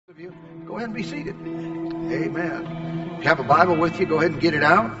Of you, go ahead and be seated. Amen. If you have a Bible with you, go ahead and get it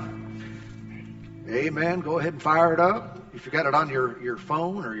out. Amen. Go ahead and fire it up. If you got it on your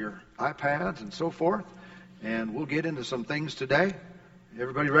phone or your iPads and so forth. And we'll get into some things today.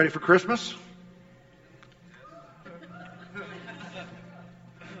 Everybody ready for Christmas?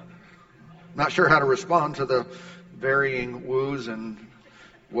 Not sure how to respond to the varying woos and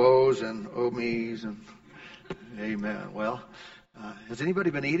woes and oh me's and amen. Well, has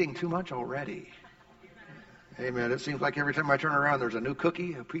anybody been eating too much already? Amen. It seems like every time I turn around, there's a new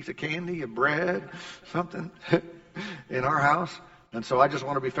cookie, a piece of candy, a bread, something in our house. And so I just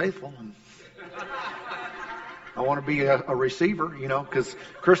want to be faithful. And I want to be a receiver, because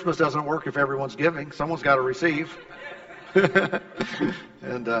Christmas doesn't work if everyone's giving. Someone's got to receive.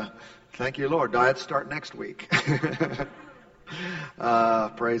 And thank you, Lord. Diets start next week.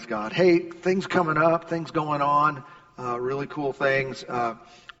 Praise God. Hey, things coming up, things going on. Really cool things. What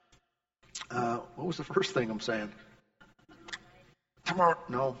was the first thing I'm saying? Tomorrow?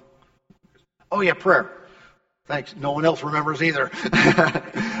 No. Oh, yeah, prayer. Thanks. No one else remembers either.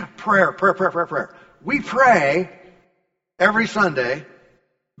 Prayer. We pray every Sunday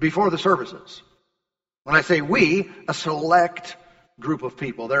before the services. When I say we, a select group of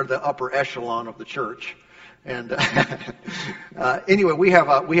people. They're the upper echelon of the church. And anyway, we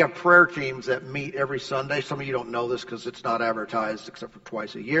have prayer teams that meet every Sunday. Some of you don't know this because it's not advertised except for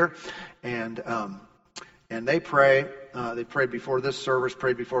twice a year. And they pray. They prayed before this service,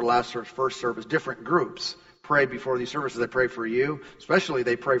 prayed before last service, first service. Different groups pray before these services. They pray for you, especially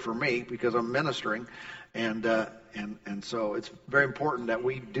they pray for me because I'm ministering. And so it's very important that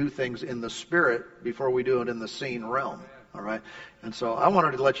we do things in the spirit before we do it in the seen realm. All right. And so I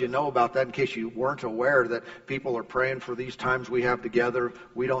wanted to let you know about that in case you weren't aware that people are praying for these times we have together.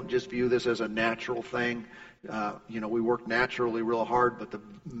 We don't just view this as a natural thing. We work naturally real hard, but the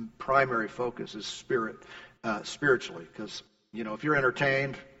primary focus is spiritually. Because, if you're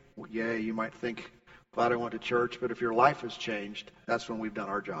entertained, yay, you might think, glad I went to church. But if your life has changed, that's when we've done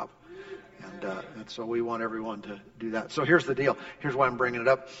our job. And so we want everyone to do that. So here's the deal. Here's why I'm bringing it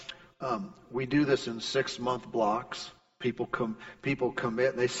up. We do this in 6-month blocks. People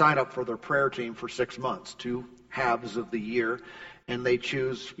commit. They sign up for their prayer team for 6 months, 2 halves of the year, and they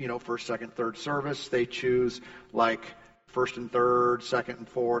choose, first, second, third service. They choose like first and third, second and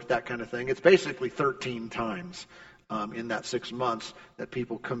fourth, that kind of thing. It's basically 13 times in that 6 months that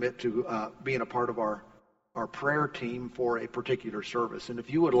people commit to being a part of our prayer team for a particular service. And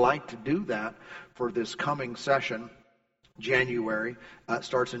if you would like to do that for this coming session, January,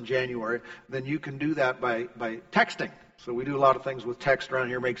 starts in January, then you can do that by texting. So we do a lot of things with text around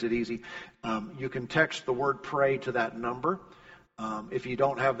here, makes it easy. You can text the word pray to that number. If you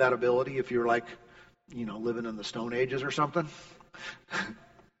don't have that ability, if you're like, living in the Stone Ages or something,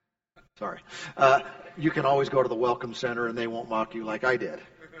 sorry, you can always go to the Welcome Center and they won't mock you like I did.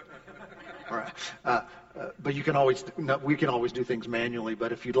 All right. But we can always do things manually.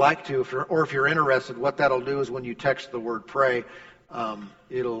 But if you'd like to, if you're interested, what that'll do is when you text the word pray,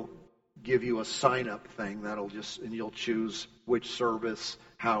 it'll give you a sign-up thing and you'll choose which service,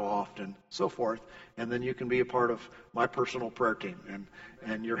 how often, so forth, and then you can be a part of my personal prayer team,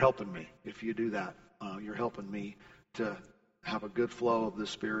 and you're helping me if you do that. You're helping me to have a good flow of the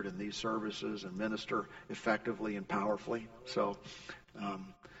Spirit in these services and minister effectively and powerfully. So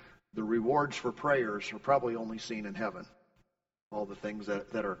the rewards for prayers are probably only seen in heaven. All the things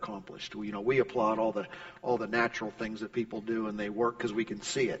that are accomplished. We applaud all the natural things that people do, and they work because we can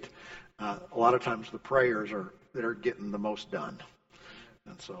see it. A lot of times the prayers that are getting the most done,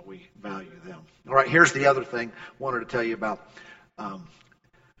 and so we value them. All right, here's the other thing I wanted to tell you about.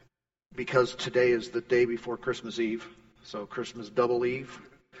 Because today is the day before Christmas Eve, so Christmas double Eve.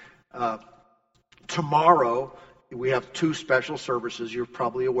 Tomorrow we have 2 special services. You're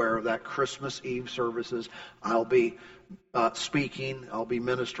probably aware of that. Christmas Eve services. I'll be speaking. I'll be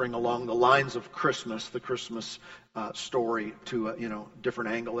ministering along the lines of Christmas, the Christmas story to a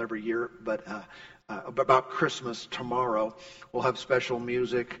different angle every year. But about Christmas tomorrow, we'll have special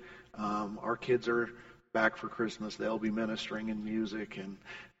music. Our kids are back for Christmas. They'll be ministering in music, and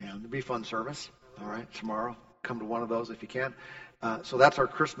it'll be a fun service. All right, tomorrow. Come to one of those if you can. So that's our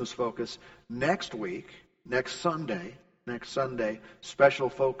Christmas focus. Next Sunday, special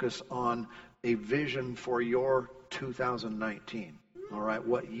focus on a vision for your 2019. All right,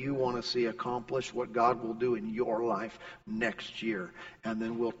 what you want to see accomplished, what God will do in your life next year. And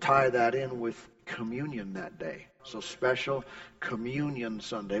then we'll tie that in with communion that day. So special communion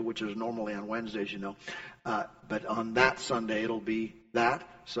Sunday, which is normally on Wednesdays, but on that Sunday it'll be that.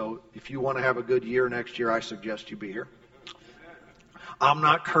 So if you want to have a good year next year, I suggest you be here. I'm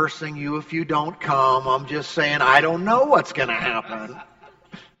not cursing you if you don't come. I'm just saying I don't know what's going to happen.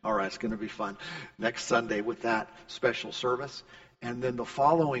 All right, it's going to be fun. Next Sunday with that special service. And then the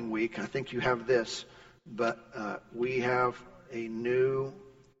following week, I think you have this, but we have a new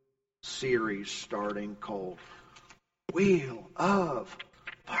series starting called Wheel of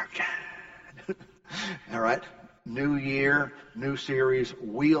Fortune. All right, new year, new series,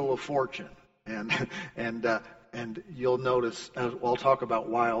 Wheel of Fortune. And you'll notice, I'll talk about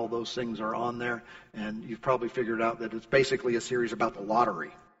why all those things are on there, and you've probably figured out that it's basically a series about the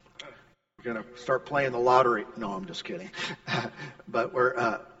lottery. We're going to start playing the lottery. No, I'm just kidding. But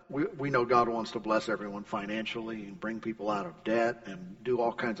we know God wants to bless everyone financially and bring people out of debt and do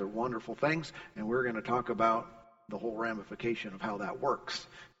all kinds of wonderful things, and we're going to talk about the whole ramification of how that works.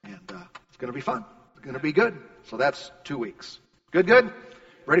 And it's going to be fun. It's going to be good. So that's 2 weeks. Good?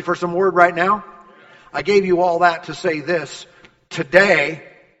 Ready for some word right now? I gave you all that to say this. Today,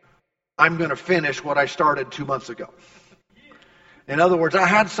 I'm going to finish what I started 2 months ago. In other words, I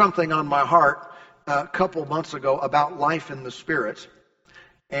had something on my heart a couple months ago about life in the Spirit.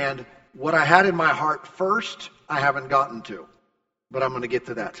 And what I had in my heart first, I haven't gotten to. But I'm going to get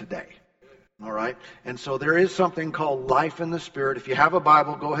to that today. All right? And so there is something called life in the Spirit. If you have a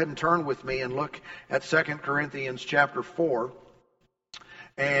Bible, go ahead and turn with me and look at 2 Corinthians chapter 4.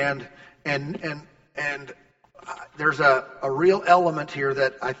 And there's a real element here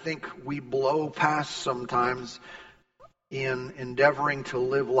that I think we blow past sometimes in endeavoring to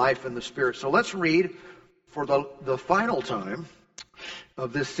live life in the Spirit. So let's read for the final time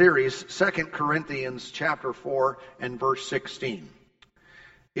of this series, 2 Corinthians chapter 4 and verse 16.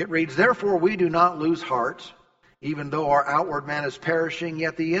 It reads, "Therefore we do not lose heart, even though our outward man is perishing,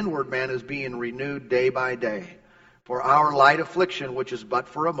 yet the inward man is being renewed day by day. For our light affliction, which is but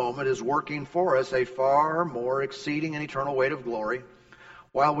for a moment, is working for us a far more exceeding and eternal weight of glory,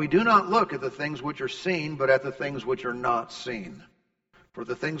 while we do not look at the things which are seen, but at the things which are not seen. For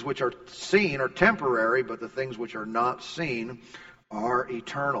the things which are seen are temporary, but the things which are not seen are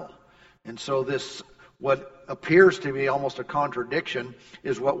eternal." And so this, what appears to be almost a contradiction,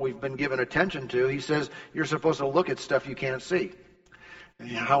 is what we've been given attention to. He says, you're supposed to look at stuff you can't see. And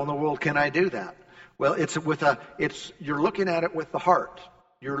how in the world can I do that? Well, you're looking at it with the heart.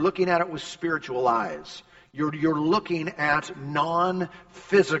 You're looking at it with spiritual eyes. You're looking at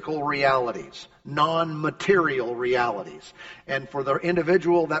non-physical realities, non-material realities. And for the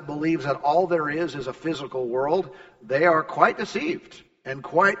individual that believes that all there is a physical world, they are quite deceived and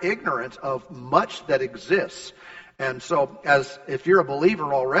quite ignorant of much that exists. And so, if you're a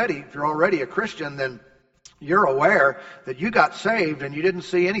believer already, if you're already a Christian, then you're aware that you got saved and you didn't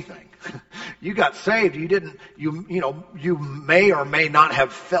see anything. You got saved, you may or may not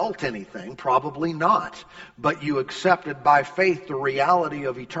have felt anything, probably not. But you accepted by faith the reality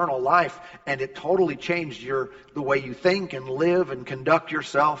of eternal life, and it totally changed the way you think and live and conduct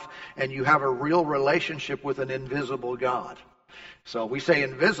yourself, and you have a real relationship with an invisible God. So we say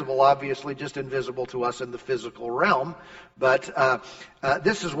invisible, obviously just invisible to us in the physical realm, but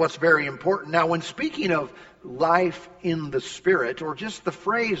this is what's very important. Now, when speaking of life in the Spirit, or just the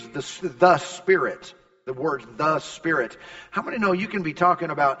phrase the Spirit, the word the Spirit, how many know you can be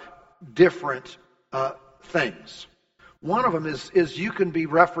talking about different things? One of them is you can be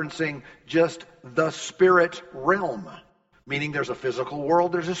referencing just the spirit realm, meaning there's a physical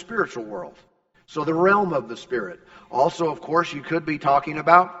world, there's a spiritual world. So the realm of the Spirit. Also, of course, you could be talking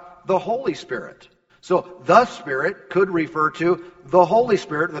about the Holy Spirit. So the Spirit could refer to the Holy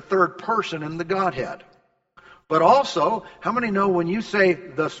Spirit, the third person in the Godhead. But also, how many know when you say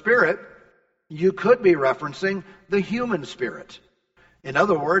the Spirit, you could be referencing the human spirit? In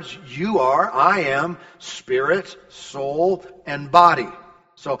other words, I am spirit, soul, and body.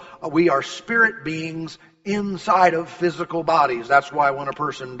 So we are spirit beings inside of physical bodies. That's why when a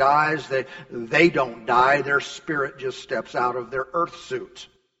person dies, they don't die. Their spirit just steps out of their earth suit.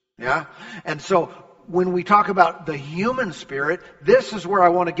 Yeah? And so when we talk about the human spirit, this is where I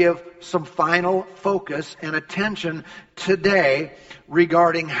want to give some final focus and attention today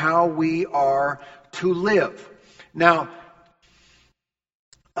regarding how we are to live. Now,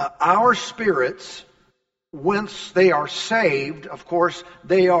 our spirits, once they are saved, of course,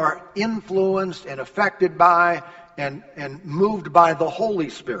 they are influenced and affected by and moved by the Holy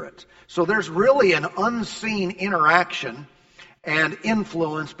Spirit. So there's really an unseen interaction and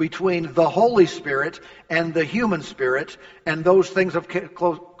influence between the Holy Spirit and the human spirit, and those things, of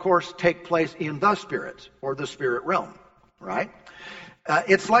course, take place in the Spirit, or the spirit realm, right?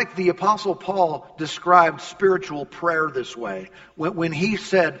 It's like the Apostle Paul described spiritual prayer this way. When he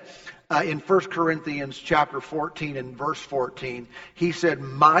said, in 1 Corinthians chapter 14 and verse 14, he said,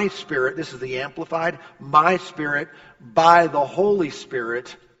 my spirit, this is the Amplified, my spirit by the Holy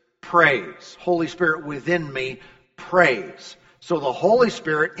Spirit prays. Holy Spirit within me prays. So the Holy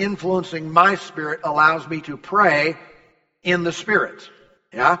Spirit influencing my spirit allows me to pray in the Spirit.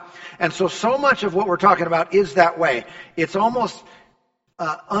 Yeah? And so much of what we're talking about is that way. It's almost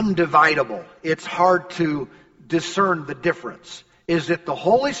undividable. It's hard to discern the difference. Is it the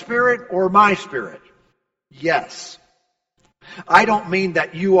Holy Spirit or my spirit? Yes. I don't mean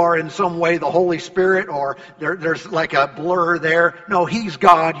that you are in some way the Holy Spirit or there's like a blur there. No, He's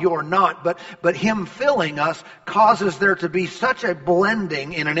God, you're not. But Him filling us causes there to be such a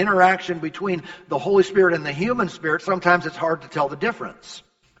blending in an interaction between the Holy Spirit and the human spirit, sometimes it's hard to tell the difference.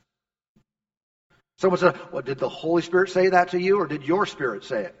 Someone said, well, did the Holy Spirit say that to you or did your spirit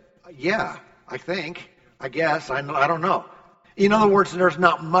say it? Yeah, I think. I guess. I don't know. In other words, there's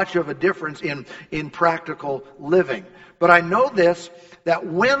not much of a difference in practical living. But I know this, that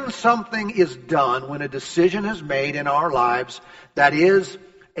when something is done, when a decision is made in our lives, that is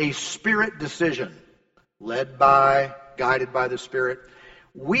a Spirit decision, led by, guided by the Spirit,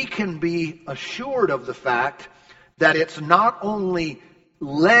 we can be assured of the fact that it's not only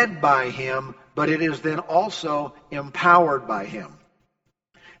led by Him, but it is then also empowered by Him.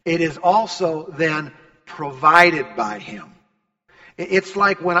 It is also then provided by Him. It's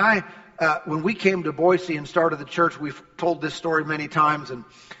like when we came to Boise and started the church, we've told this story many times,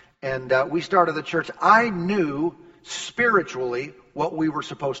 and we started the church. I knew spiritually what we were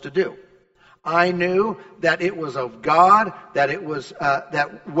supposed to do. I knew that it was of God, that it was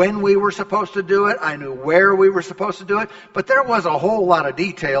that when we were supposed to do it, I knew where we were supposed to do it, but there was a whole lot of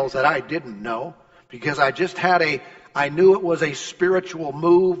details that I didn't know because I knew it was a spiritual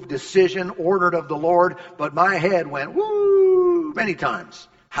move, decision, ordered of the Lord, but my head went, woo, many times.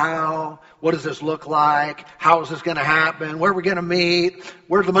 How? What does this look like? How is this going to happen? Where are we going to meet?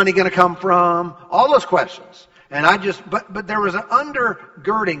 Where's the money going to come from? All those questions. And but there was an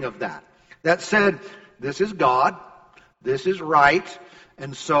undergirding of that said, this is God, this is right,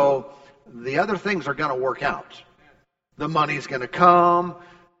 and so the other things are going to work out. The money's going to come,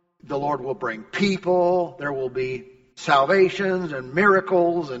 the Lord will bring people, there will be salvations and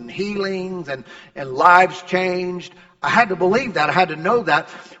miracles and healings and lives changed. I had to believe that. I had to know that.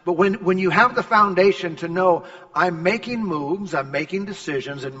 But when you have the foundation to know I'm making moves, I'm making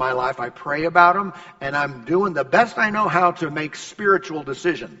decisions in my life, I pray about them, and I'm doing the best I know how to make spiritual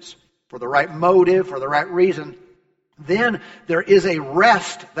decisions for the right motive, for the right reason, then there is a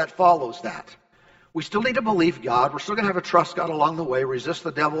rest that follows that. We still need to believe God. We're still going to have to trust God along the way, resist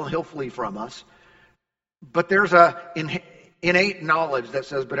the devil, and He'll flee from us. But there's an innate knowledge that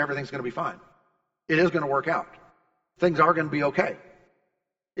says, but everything's going to be fine. It is going to work out. Things are going to be okay.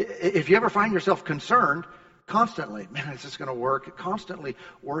 If you ever find yourself concerned constantly, man, is this going to work? Constantly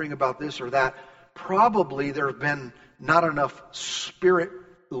worrying about this or that, probably there have been not enough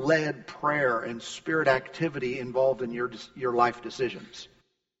Spirit-led prayer and Spirit activity involved in your life decisions.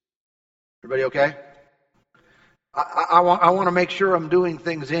 Everybody okay? I want to make sure I'm doing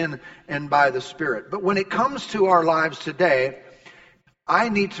things in and by the Spirit. But when it comes to our lives today, I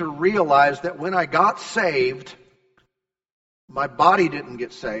need to realize that when I got saved, my body didn't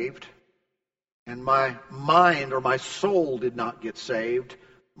get saved, and my mind or my soul did not get saved.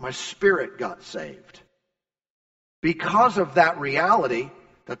 My spirit got saved. Because of that reality,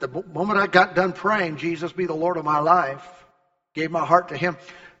 that the moment I got done praying, Jesus be the Lord of my life, gave my heart to Him,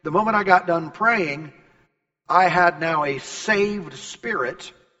 the moment I got done praying, I had now a saved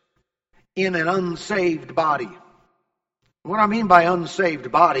spirit in an unsaved body. What I mean by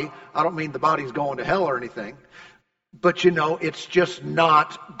unsaved body, I don't mean the body's going to hell or anything. But it's just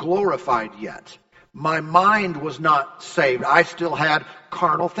not glorified yet. My mind was not saved. I still had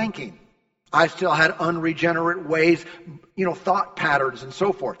carnal thinking. I still had unregenerate ways, thought patterns and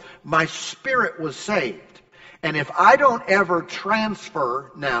so forth. My spirit was saved. And if I don't ever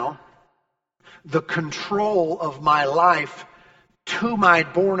transfer now the control of my life to my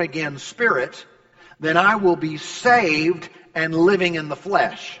born-again spirit, then I will be saved and living in the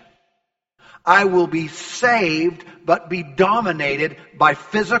flesh. I will be saved but be dominated by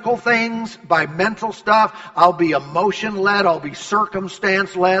physical things, by mental stuff. I'll be emotion-led. I'll be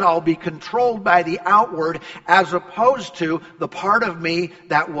circumstance-led. I'll be controlled by the outward as opposed to the part of me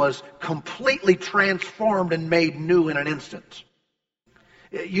that was completely transformed and made new in an instant.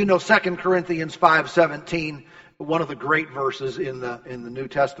 2 Corinthians 5:17, one of the great verses in the New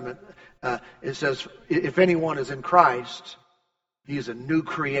Testament. It says, if anyone is in Christ, he is a new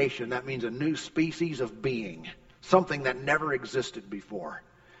creation. That means a new species of being. Something that never existed before.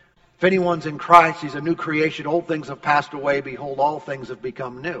 If anyone's in Christ, he's a new creation. Old things have passed away. Behold, all things have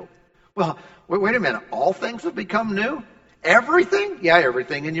become new. Well, wait a minute. All things have become new? Everything? Yeah,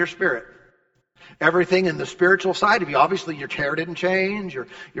 everything in your spirit. Everything in the spiritual side of you. Obviously, your hair didn't change.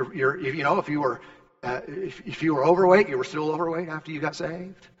 If you were overweight, you were still overweight after you got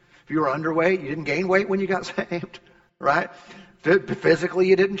saved. If you were underweight, you didn't gain weight when you got saved, right? Physically,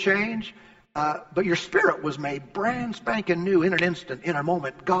 you didn't change. But your spirit was made brand spanking new in an instant, in a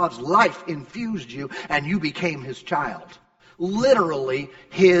moment. God's life infused you, and you became His child. Literally,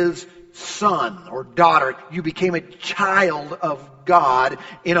 His son or daughter. You became a child of God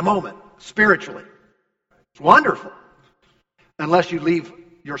in a moment, spiritually. It's wonderful. Unless you leave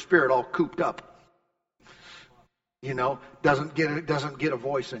your spirit all cooped up. Doesn't get a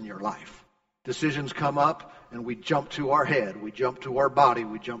voice in your life. Decisions come up, and we jump to our head, we jump to our body,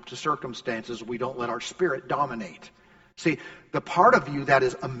 we jump to circumstances. We don't let our spirit dominate. See, the part of you that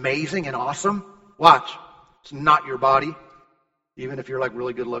is amazing and awesome, watch, it's not your body, even if you're like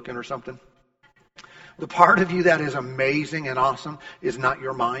really good looking or something. The part of you that is amazing and awesome is not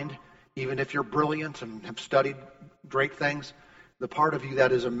your mind, even if you're brilliant and have studied great things. The part of you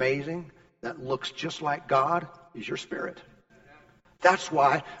that is amazing, that looks just like God, is your spirit. That's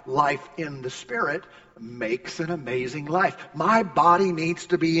why life in the Spirit makes an amazing life. My body needs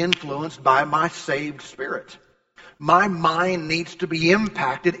to be influenced by my saved spirit. My mind needs to be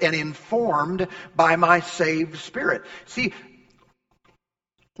impacted and informed by my saved spirit. See,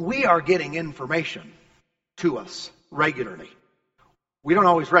 we are getting information to us regularly. We don't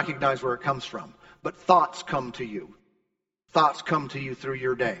always recognize where it comes from, but thoughts come to you. Thoughts come to you through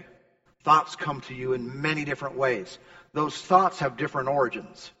your day. Thoughts come to you in many different ways. Those thoughts have different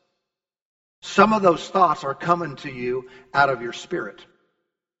origins. Some of those thoughts are coming to you out of your spirit.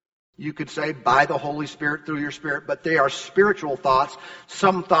 You could say by the Holy Spirit, through your spirit, but they are spiritual thoughts.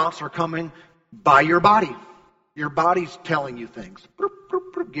 Some thoughts are coming by your body. Your body's telling you things,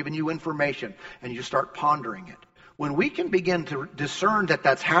 giving you information, and you start pondering it. When we can begin to discern that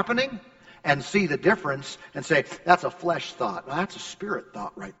that's happening, and see the difference and say, that's a flesh thought. Well, that's a spirit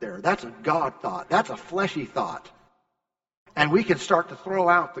thought right there. That's a God thought. That's a fleshy thought. And we can start to throw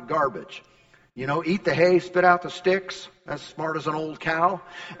out the garbage. Eat the hay, spit out the sticks, as smart as an old cow.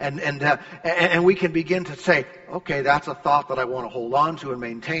 And we can begin to say, okay, that's a thought that I want to hold on to and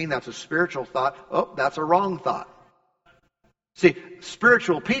maintain. That's a spiritual thought. Oh, that's a wrong thought. See,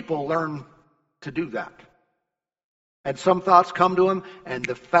 spiritual people learn to do that. And some thoughts come to them, and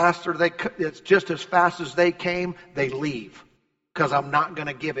it's just as fast as they came, they leave. Because I'm not going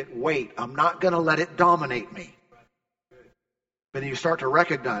to give it weight. I'm not going to let it dominate me. But then you start to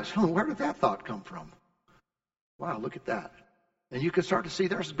recognize, where did that thought come from? Wow, look at that. And you can start to see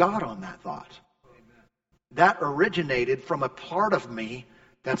there's God on that thought. That originated from a part of me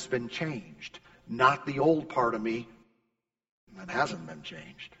that's been changed, not the old part of me that hasn't been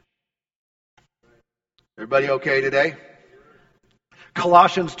changed. Everybody okay today?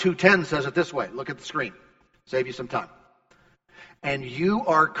 Colossians 2:10 says it this way. Look at the screen. Save you some time. And you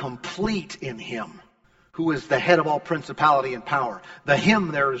are complete in Him, who is the head of all principality and power. The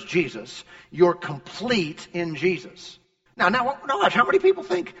Him there is Jesus. You're complete in Jesus. Now, watch. How many people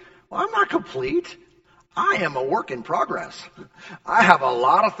think, well, I'm not complete. I am a work in progress. I have a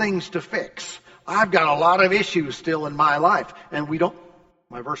lot of things to fix. I've got a lot of issues still in my life. And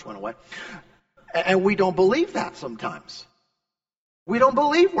my verse went away. And we don't believe that sometimes. We don't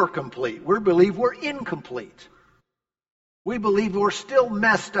believe we're complete. We believe we're incomplete. We believe we're still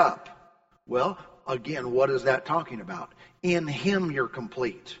messed up. Well, again, what is that talking about? In Him you're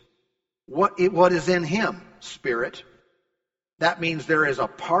complete. What is in Him? Spirit. That means there is a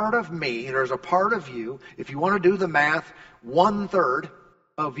part of me, there's a part of you. If you want to do the math, 1/3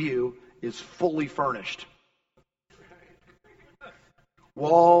 of you is fully furnished.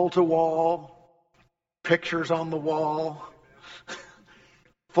 Wall to wall. Pictures on the wall,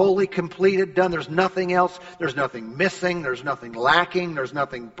 fully completed, done. There's nothing else. There's nothing missing. There's nothing lacking. There's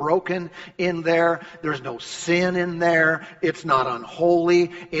nothing broken in there. There's no sin in there. It's not unholy.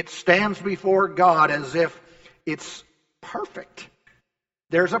 It stands before God as if it's perfect.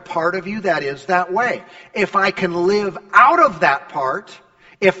 There's a part of you that is that way. If I can live out of that part,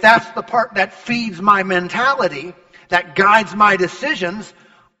 if that's the part that feeds my mentality, that guides my decisions,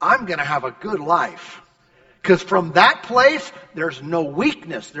 I'm going to have a good life. Because from that place, there's no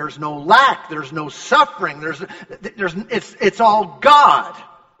weakness, there's no lack, there's no suffering, it's all God.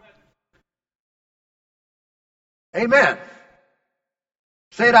 Amen.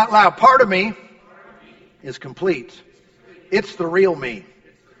 Say it out loud. Part of me is complete. It's the real me.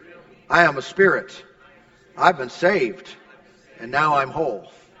 I am a spirit. I've been saved, and now I'm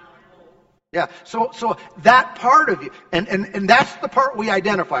whole. Yeah. So that part of you, and that's the part we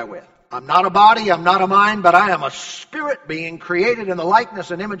identify with. I'm not a body, I'm not a mind, but I am a spirit being created in the likeness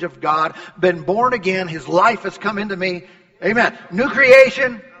and image of God, been born again, His life has come into me. Amen. New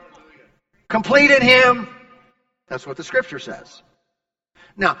creation, complete in Him. That's what the Scripture says.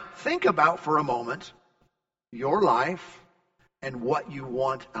 Now, think about for a moment your life and what you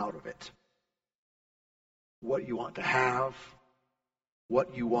want out of it. What you want to have,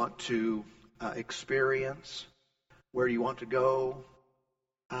 what you want to experience, where you want to go.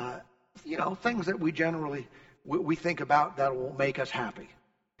 Things that we generally we think about that will make us happy.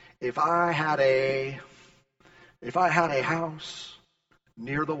 If I had a house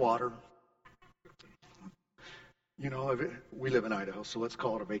near the water, we live in Idaho, so let's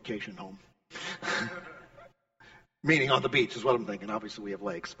call it a vacation home. Meaning on the beach is what I'm thinking. Obviously, we have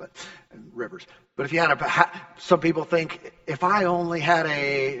lakes, and rivers. But if you had some people think, if I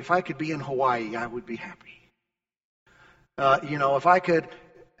could be in Hawaii, I would be happy. If I could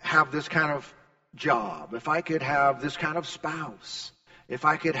have this kind of job, if I could have this kind of spouse, if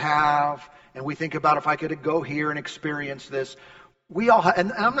I could have, and we think about if I could go here and experience this. We all have,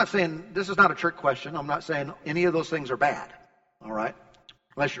 and I'm not saying, this is not a trick question. I'm not saying any of those things are bad. All right?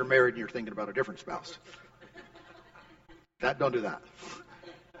 Unless you're married and you're thinking about a different spouse. Don't do that.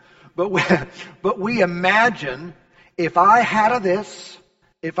 But we imagine, if I had this,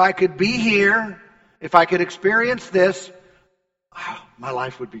 if I could be here, if I could experience this, my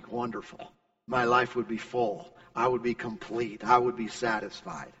life would be wonderful. My life would be full. I would be complete. I would be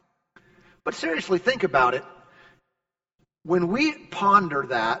satisfied. But seriously, think about it. When we ponder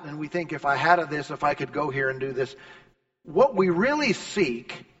that and we think, if I had this, if I could go here and do this, what we really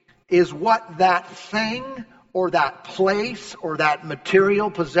seek is what that thing or that place or that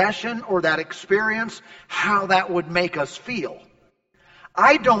material possession or that experience, how that would make us feel.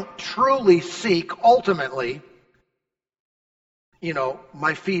 I don't truly seek, ultimately,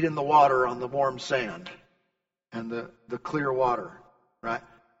 my feet in the water on the warm sand and the clear water, right?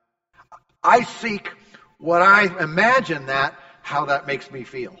 I seek what I imagine how that makes me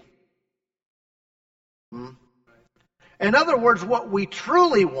feel. In other words, what we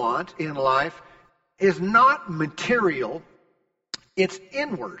truly want in life is not material, it's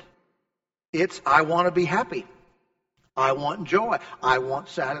inward. It's, I want to be happy. I want joy. I want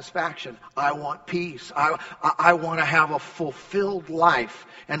satisfaction. I want peace. I want to have a fulfilled life.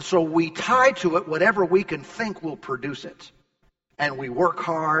 And so we tie to it whatever we can think will produce it. And we work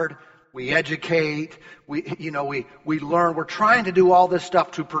hard. We educate. We learn. We're trying to do all this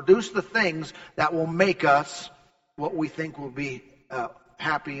stuff to produce the things that will make us what we think will be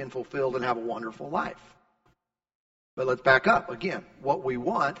happy and fulfilled and have a wonderful life. But let's back up again. What we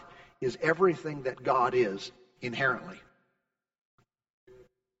want is everything that God is inherently.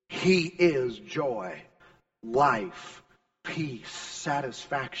 He is joy, life, peace,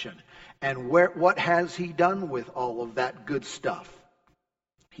 satisfaction. And what has He done with all of that good stuff?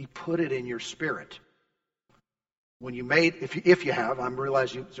 He put it in your spirit. When you made, if you have, I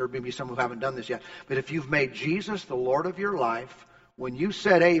realize there may be some who haven't done this yet, but if you've made Jesus the Lord of your life, when you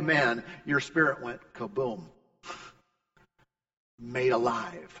said amen, your spirit went kaboom. Made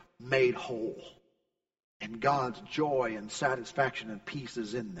alive, made whole. And God's joy and satisfaction and peace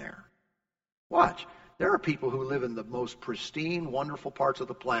is in there. Watch. There are people who live in the most pristine, wonderful parts of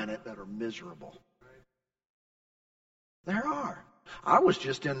the planet that are miserable. There are. I was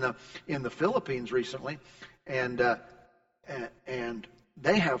just in the Philippines recently, and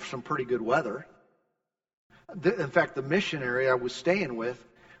they have some pretty good weather. In fact, the missionary I was staying with,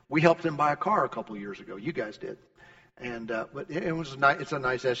 we helped him buy a car a couple years ago. You guys did. And but it was it's a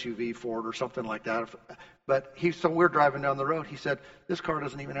nice SUV, Ford or something like that. But so we're driving down the road. He said, "This car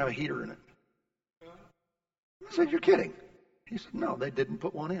doesn't even have a heater in it." I said, "You're kidding." He said, "No, they didn't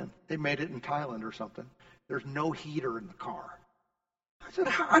put one in. They made it in Thailand or something. There's no heater in the car." I said,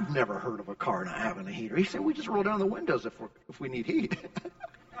 "I've never heard of a car not having a heater." He said, "We just roll down the windows if we need heat."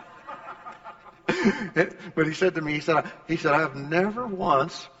 But he said to me, he said, "I've never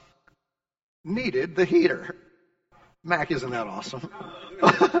once needed the heater." Mac, isn't that awesome?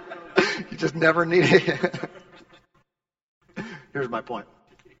 You just never need it. Here's my point.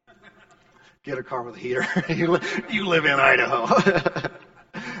 Get a car with a heater. You live in Idaho.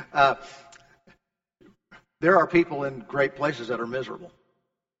 There are people in great places that are miserable.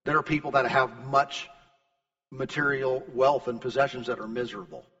 There are people that have much material wealth and possessions that are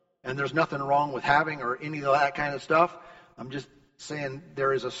miserable. And there's nothing wrong with having or any of that kind of stuff. I'm just saying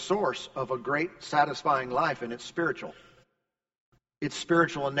there is a source of a great satisfying life, and it's spiritual. It's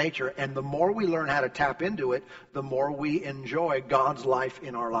spiritual in nature, and the more we learn how to tap into it, the more we enjoy God's life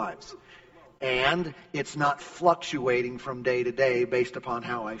in our lives. And it's not fluctuating from day to day based upon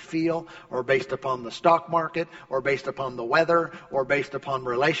how I feel, or based upon the stock market, or based upon the weather, or based upon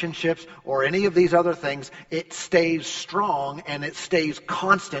relationships, or any of these other things. It stays strong and it stays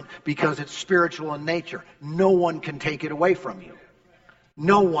constant because it's spiritual in nature. No one can take it away from you.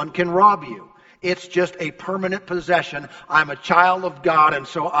 No one can rob you. It's just a permanent possession. I'm a child of God, and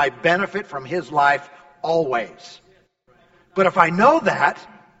so I benefit from His life always. But if I know that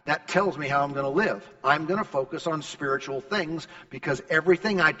tells me how I'm going to live. I'm going to focus on spiritual things because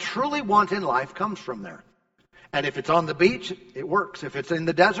everything I truly want in life comes from there. And if it's on the beach, it works. If it's in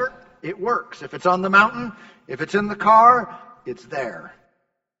the desert, it works. If it's on the mountain, if it's in the car, it's there.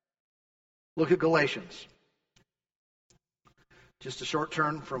 Look at Galatians. Just a short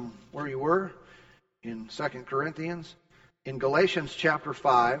turn from where you were in 2 Corinthians. In Galatians chapter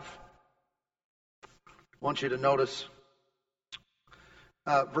 5, I want you to notice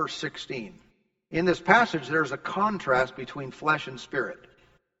verse 16. In this passage, there's a contrast between flesh and spirit.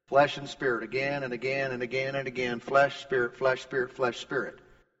 Flesh and spirit, again and again and again and again. Flesh, spirit, flesh, spirit, flesh, spirit.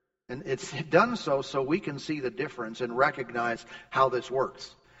 And it's done so we can see the difference and recognize how this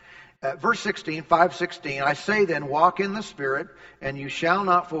works. Verse 16, 5:16, I say then, walk in the Spirit, and you shall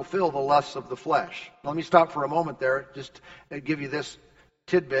not fulfill the lusts of the flesh. Let me stop for a moment there, just to give you this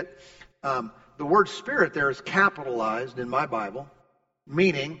tidbit. The word Spirit there is capitalized in my Bible,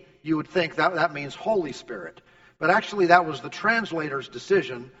 meaning you would think that means Holy Spirit. But actually that was the translator's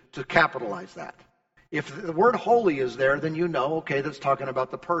decision to capitalize that. If the word holy is there, then you know, okay, that's talking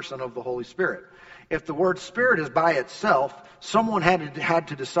about the person of the Holy Spirit. If the word Spirit is by itself, someone had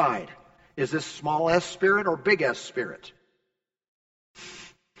to decide, is this small s Spirit or big S Spirit?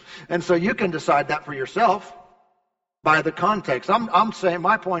 And so you can decide that for yourself by the context. I'm saying,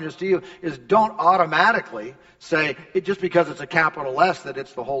 my point is to you, is don't automatically say, just because it's a capital S that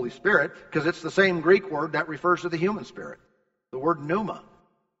it's the Holy Spirit, because it's the same Greek word that refers to the human spirit. The word pneuma.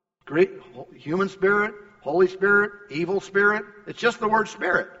 Greek, human spirit, Holy Spirit, evil spirit. It's just the word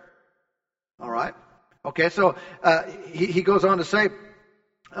Spirit. All right? Okay, so he goes on to say,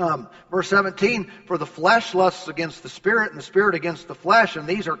 verse 17, for the flesh lusts against the Spirit, and the Spirit against the flesh, and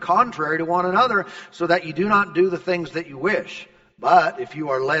these are contrary to one another, so that you do not do the things that you wish. But if you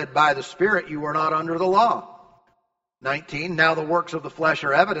are led by the Spirit, you are not under the law. 19, now the works of the flesh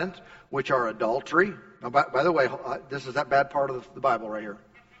are evident, which are adultery. Now, by the way, this is that bad part of the Bible right here.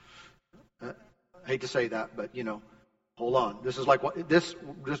 I hate to say that, but hold on. This is like this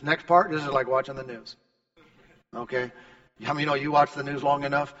next part. This is like watching the news. Okay, how many know you watch the news long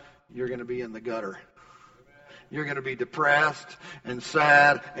enough, you're going to be in the gutter. You're going to be depressed and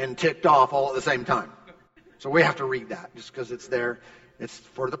sad and ticked off all at the same time. So we have to read that just because it's there. It's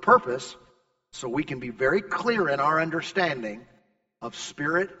for the purpose so we can be very clear in our understanding of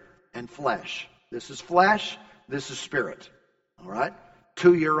spirit and flesh. This is flesh. This is spirit. All right.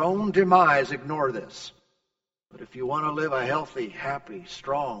 To your own demise, ignore this. But if you want to live a healthy, happy,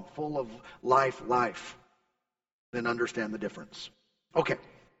 strong, full of life, then understand the difference. Okay.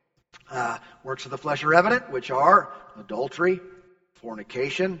 Works of the flesh are evident, which are adultery,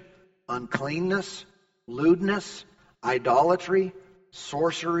 fornication, uncleanness, lewdness, idolatry,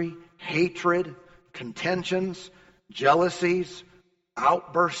 sorcery, hatred, contentions, jealousies,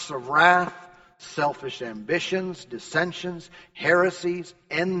 outbursts of wrath, selfish ambitions, dissensions, heresies,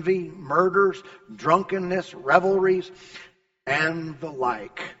 envy, murders, drunkenness, revelries, and the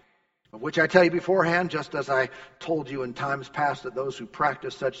like. Of which I tell you beforehand, just as I told you in times past, that those who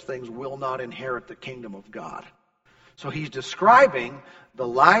practice such things will not inherit the kingdom of God. So he's describing the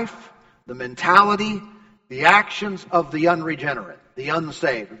life, the mentality, the actions of the unregenerate, the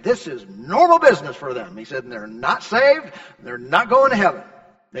unsaved. This is normal business for them. He said, and they're not saved, they're not going to heaven.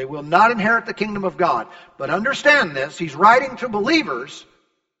 They will not inherit the kingdom of God. But understand this, he's writing to believers,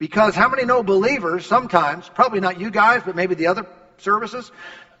 because how many know believers sometimes, probably not you guys, but maybe the other services,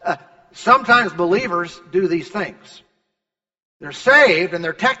 sometimes believers do these things. They're saved and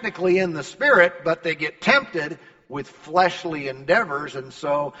they're technically in the Spirit, but they get tempted with fleshly endeavors, and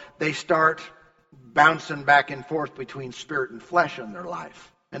so they start bouncing back and forth between spirit and flesh in their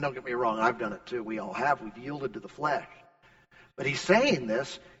life. And don't get me wrong, I've done it too. We all have. We've yielded to the flesh. But he's saying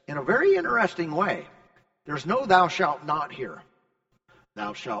this in a very interesting way. There's no thou shalt not here.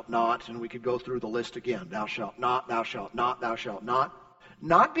 Thou shalt not, and we could go through the list again. Thou shalt not, thou shalt not, thou shalt not.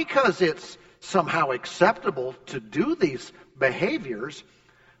 Not because it's somehow acceptable to do these behaviors,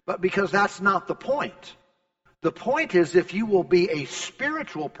 but because that's not the point. The point is, if you will be a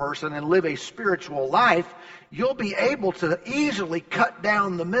spiritual person and live a spiritual life, you'll be able to easily cut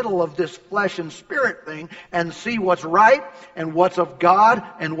down the middle of this flesh and spirit thing and see what's right and what's of God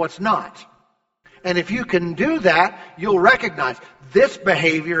and what's not. And if you can do that, you'll recognize this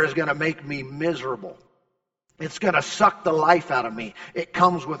behavior is going to make me miserable. It's going to suck the life out of me. It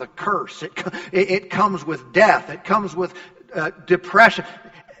comes with a curse. It comes with death. It comes with depression.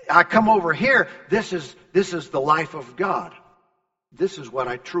 I come over here. This is the life of God. This is what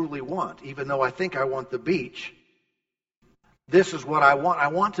I truly want, even though I think I want the beach. This is what I want. I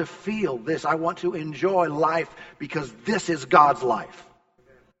want to feel this. I want to enjoy life because this is God's life.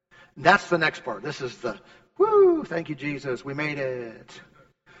 That's the next part. This is the, woo, thank you, Jesus. We made it.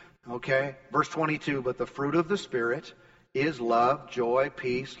 Okay, verse 22, but the fruit of the Spirit is love, joy,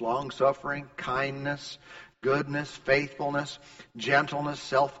 peace, long-suffering, kindness, goodness, faithfulness, gentleness,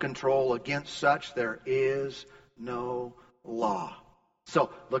 self-control. Against such there is no law. So,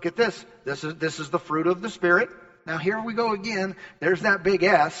 look at this. This is the fruit of the Spirit. Now, here we go again. There's that big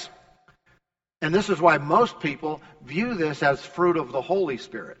S. And this is why most people view this as fruit of the Holy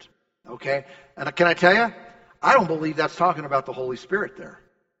Spirit. Okay? And can I tell you? I don't believe that's talking about the Holy Spirit there.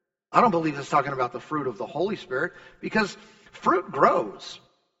 I don't believe it's talking about the fruit of the Holy Spirit because fruit grows.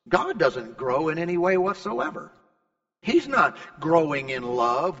 God doesn't grow in any way whatsoever. He's not growing in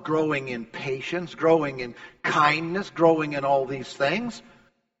love, growing in patience, growing in kindness, growing in all these things.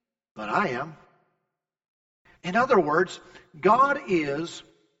 But I am. In other words, God is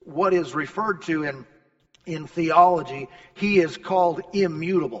what is referred to in theology, He is called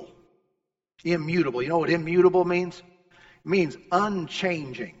immutable. Immutable. You know what immutable means? It means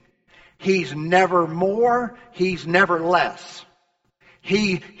unchanging. He's never more, He's never less.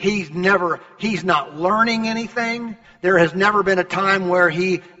 He's not learning anything. There has never been a time where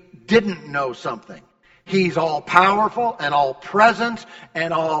He didn't know something. He's all powerful and all present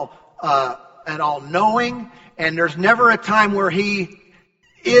and all knowing, and there's never a time where He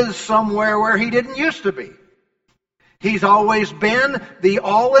is somewhere where He didn't used to be. He's always been the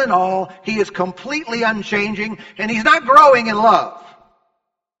all in all. He is completely unchanging, and He's not growing in love.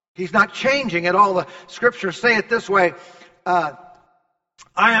 He's not changing at all. The scriptures say it this way.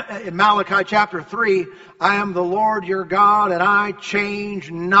 In Malachi chapter 3, I am the Lord your God, and I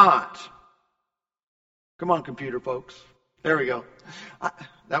change not. Come on, computer folks. There we go.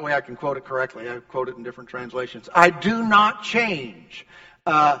 That way I can quote it correctly. I quote it in different translations. I do not change.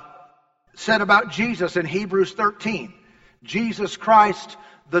 Said about Jesus in Hebrews 13. Jesus Christ,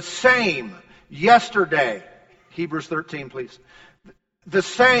 the same yesterday. Hebrews 13, please. The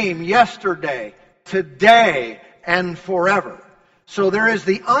same yesterday, today, and forever. So there is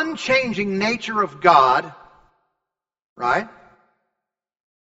the unchanging nature of God, right?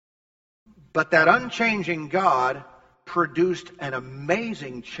 But that unchanging God produced an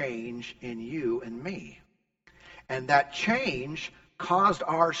amazing change in you and me. And that change caused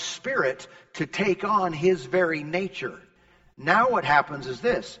our spirit to take on His very nature. Now what happens is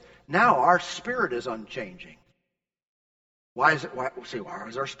this. Now our spirit is unchanging. Why is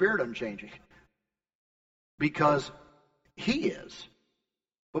our spirit unchanging? Because He is.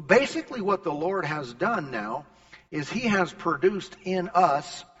 But basically what the Lord has done now is He has produced in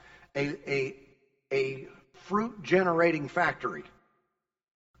us a fruit-generating factory.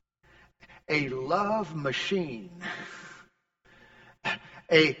 A love machine.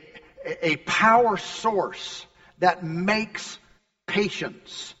 A power source that makes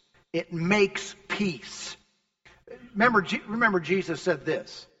patience. It makes peace. Remember Jesus said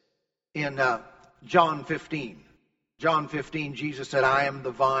this in John 15. John 15, Jesus said, I am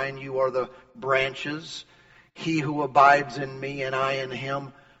the vine, you are the branches. He who abides in me and I in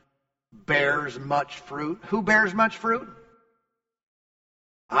him bears much fruit. Who bears much fruit?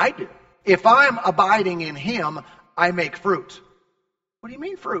 I do. If I'm abiding in Him, I make fruit. What do you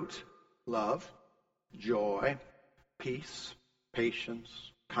mean fruit? Love, joy, peace, patience,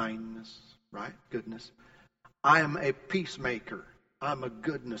 kindness, right? Goodness. I am a peacemaker. I'm a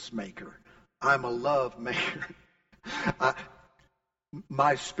goodness maker. I'm a love maker.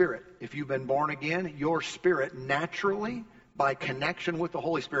 My spirit, if you've been born again, your spirit naturally, by connection with the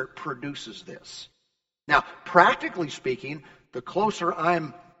Holy Spirit, produces this. Now, practically speaking, the closer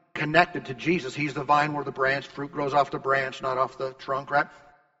I'm connected to Jesus, He's the vine, we're the branch, fruit grows off the branch, not off the trunk, right?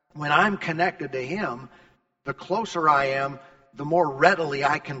 When I'm connected to Him, the closer I am, the more readily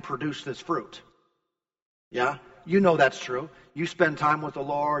I can produce this fruit. Yeah? You know that's true. You spend time with the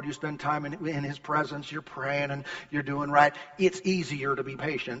Lord, you spend time in His presence, you're praying and you're doing right. It's easier to be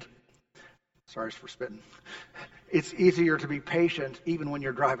patient. Sorry for spitting. It's easier to be patient even when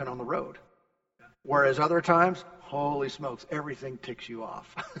you're driving on the road. Whereas other times, holy smokes, everything ticks you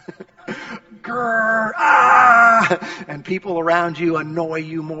off. Grr, ah! And people around you annoy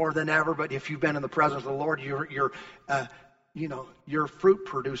you more than ever. But if you've been in the presence of the Lord, your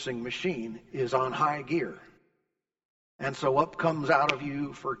fruit-producing machine is on high gear. And so up comes out of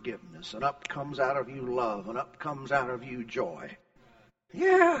you forgiveness, and up comes out of you love, and up comes out of you joy.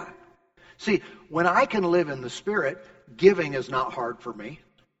 Yeah. See, when I can live in the Spirit, giving is not hard for me.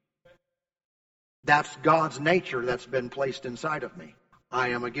 That's God's nature that's been placed inside of me. I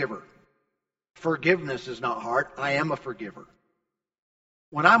am a giver. Forgiveness is not hard. I am a forgiver.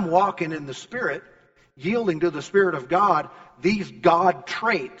 When I'm walking in the Spirit, yielding to the Spirit of God, these God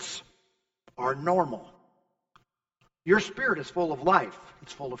traits are normal. Your spirit is full of life.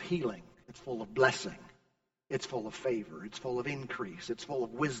 It's full of healing. It's full of blessing. It's full of favor. It's full of increase. It's full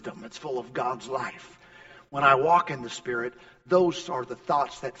of wisdom. It's full of God's life. When I walk in the Spirit, those are the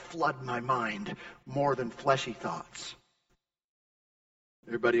thoughts that flood my mind more than fleshy thoughts.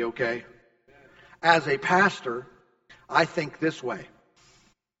 Everybody okay? As a pastor, I think this way.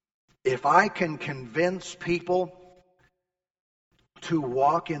 If I can convince people to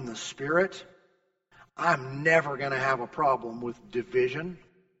walk in the Spirit, I'm never going to have a problem with division,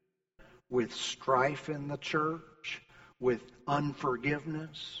 with strife in the church, with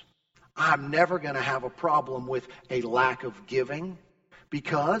unforgiveness. I'm never going to have a problem with a lack of giving,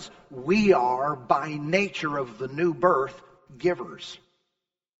 because we are, by nature of the new birth, givers.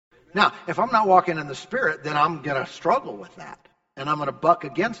 Now, if I'm not walking in the Spirit, then I'm going to struggle with that, and I'm going to buck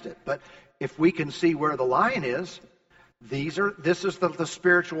against it. But if we can see where the line is, this is the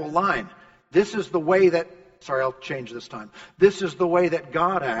spiritual line. This is the way that, I'll change this time. This is the way that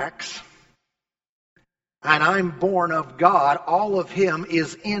God acts. And I'm born of God. All of Him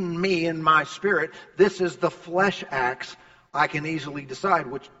is in me, in my spirit. This is the flesh acts. I can easily decide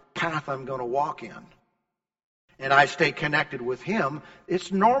which path I'm going to walk in. And I stay connected with Him.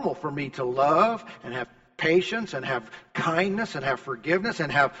 It's normal for me to love and have patience and have kindness and have forgiveness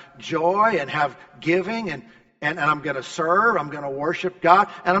and have joy and have giving and I'm going to serve, I'm going to worship God.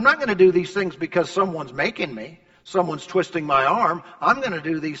 And I'm not going to do these things because someone's making me, someone's twisting my arm. I'm going to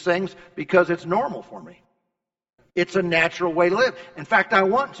do these things because it's normal for me. It's a natural way to live. In fact, I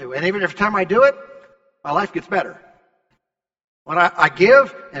want to. And even every time I do it, my life gets better. When I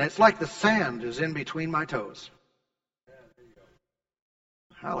give, and it's like the sand is in between my toes.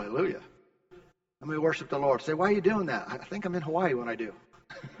 Hallelujah. Let me worship the Lord. Say, why are you doing that? I think I'm in Hawaii when I do.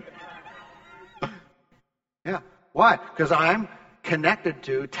 Yeah. Why? Because I'm connected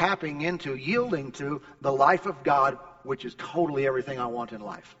to, tapping into, yielding to the life of God, which is totally everything I want in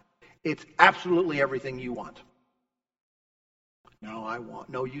life. It's absolutely everything you want.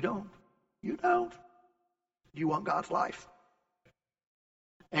 No, you don't. You don't. You want God's life.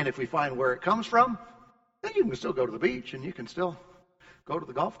 And if we find where it comes from, then you can still go to the beach, and you can still go to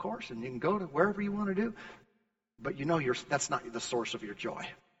the golf course, and you can go to wherever you want to do. But that's not the source of your joy.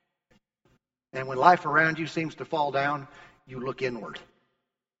 And when life around you seems to fall down, you look inward.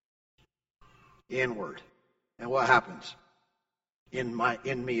 Inward. And what happens? In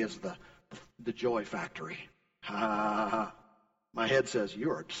me is the joy factory. My head says,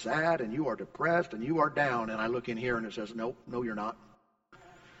 you are sad and you are depressed and you are down. And I look in here and it says, no, you're not.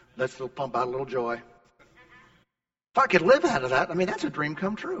 Let's still pump out a little joy. If I could live out of that, that's a dream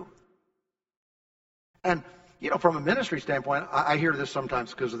come true. And, from a ministry standpoint, I hear this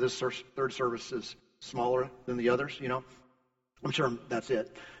sometimes because of this third service is smaller than the others, I'm sure that's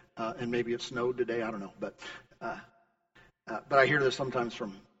it. And maybe it snowed today, I don't know. But I hear this sometimes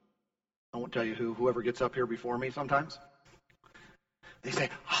from, I won't tell you whoever gets up here before me sometimes. They say,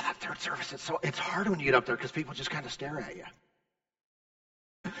 that third service, it's hard when you get up there because people just kind of stare at you.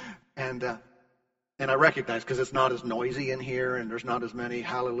 And I recognize, because it's not as noisy in here, and there's not as many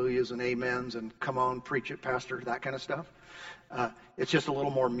hallelujahs and amens and come on, preach it, pastor, that kind of stuff. It's just a little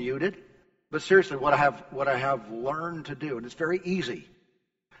more muted. But seriously, what I have learned to do, and it's very easy,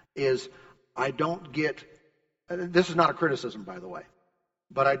 is I don't get, this is not a criticism, by the way,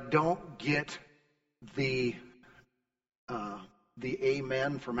 but I don't get the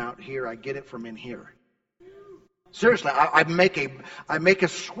amen from out here. I get it from in here. Seriously, I make a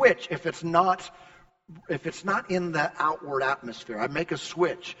switch if it's not in the outward atmosphere. I make a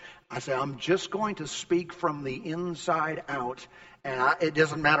switch. I say, I'm just going to speak from the inside out, and it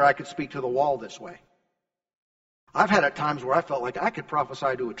doesn't matter. I could speak to the wall this way. I've had at times where I felt like I could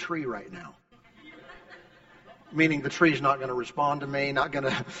prophesy to a tree right now. Meaning the tree's not going to respond to me, not going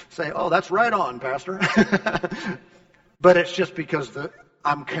to say, oh, that's right on, Pastor. But it's just because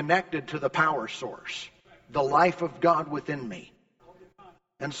I'm connected to the power source, the life of God within me.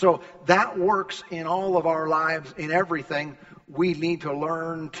 And so that works in all of our lives, in everything. We need to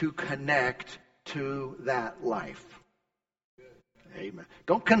learn to connect to that life. Amen.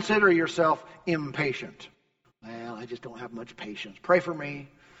 Don't consider yourself impatient. Well, I just don't have much patience. Pray for me.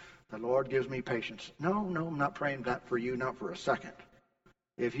 The Lord gives me patience. No, I'm not praying that for you, not for a second.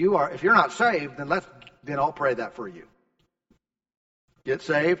 If you're not saved, then I'll pray that for you. Get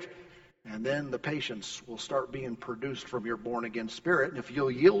saved, and then the patience will start being produced from your born-again spirit. And if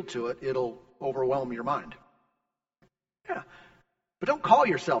you'll yield to it, it'll overwhelm your mind. Yeah. But don't call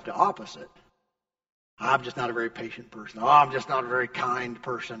yourself the opposite. I'm just not a very patient person. Oh, I'm just not a very kind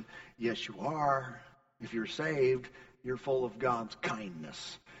person. Yes, you are. If you're saved, you're full of God's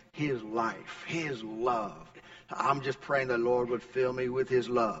kindness, His life, His love. I'm just praying the Lord would fill me with His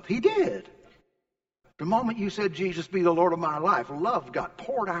love. He did. The moment you said, Jesus be the Lord of my life, love got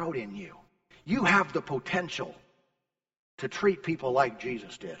poured out in you. You have the potential to treat people like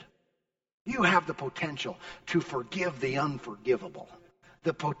Jesus did. You have the potential to forgive the unforgivable.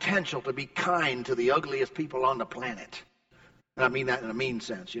 The potential to be kind to the ugliest people on the planet. And I mean that in a mean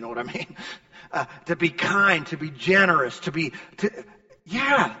sense, you know what I mean? To be kind, to be generous,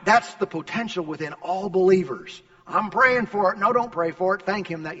 yeah, that's the potential within all believers. I'm praying for it. No, don't pray for it. Thank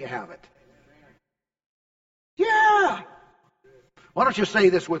Him that you have it. Yeah. Why don't you say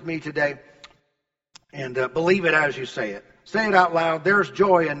this with me today and believe it as you say it. Say it out loud. There's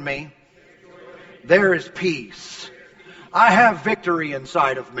joy in me. There is peace. I have victory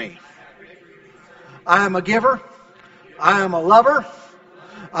inside of me. I am a giver. I am a lover.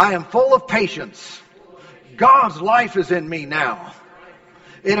 I am full of patience. God's life is in me now.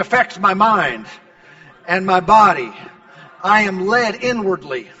 It affects my mind and my body. I am led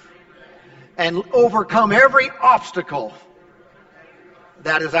inwardly and overcome every obstacle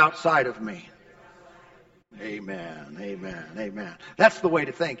that is outside of me. Amen, amen, amen. That's the way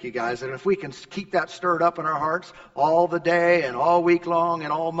to think, you guys. And if we can keep that stirred up in our hearts all the day and all week long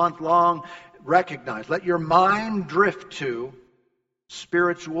and all month long, recognize, let your mind drift to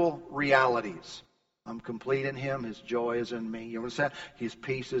spiritual realities. I'm complete in Him. His joy is in me. You understand? His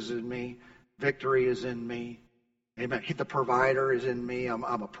peace is in me. Victory is in me. Amen. The provider is in me. I'm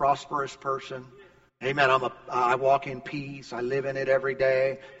a prosperous person. Amen. I walk in peace. I live in it every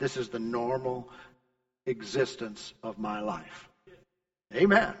day. This is the normal existence of my life.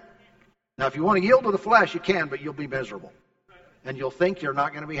 Amen. Now, if you want to yield to the flesh, you can, but you'll be miserable. And you'll think you're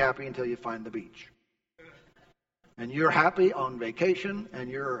not going to be happy until you find the beach. And you're happy on vacation, and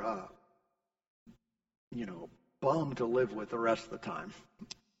you're, bummed to live with the rest of the time.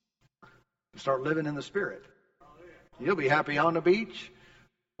 Start living in the Spirit. You'll be happy on the beach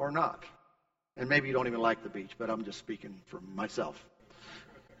or not. And maybe you don't even like the beach, but I'm just speaking for myself.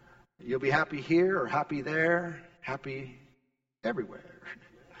 You'll be happy here or happy there, happy everywhere.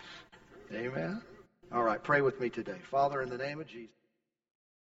 Amen. All right, pray with me today. Father, in the name of Jesus.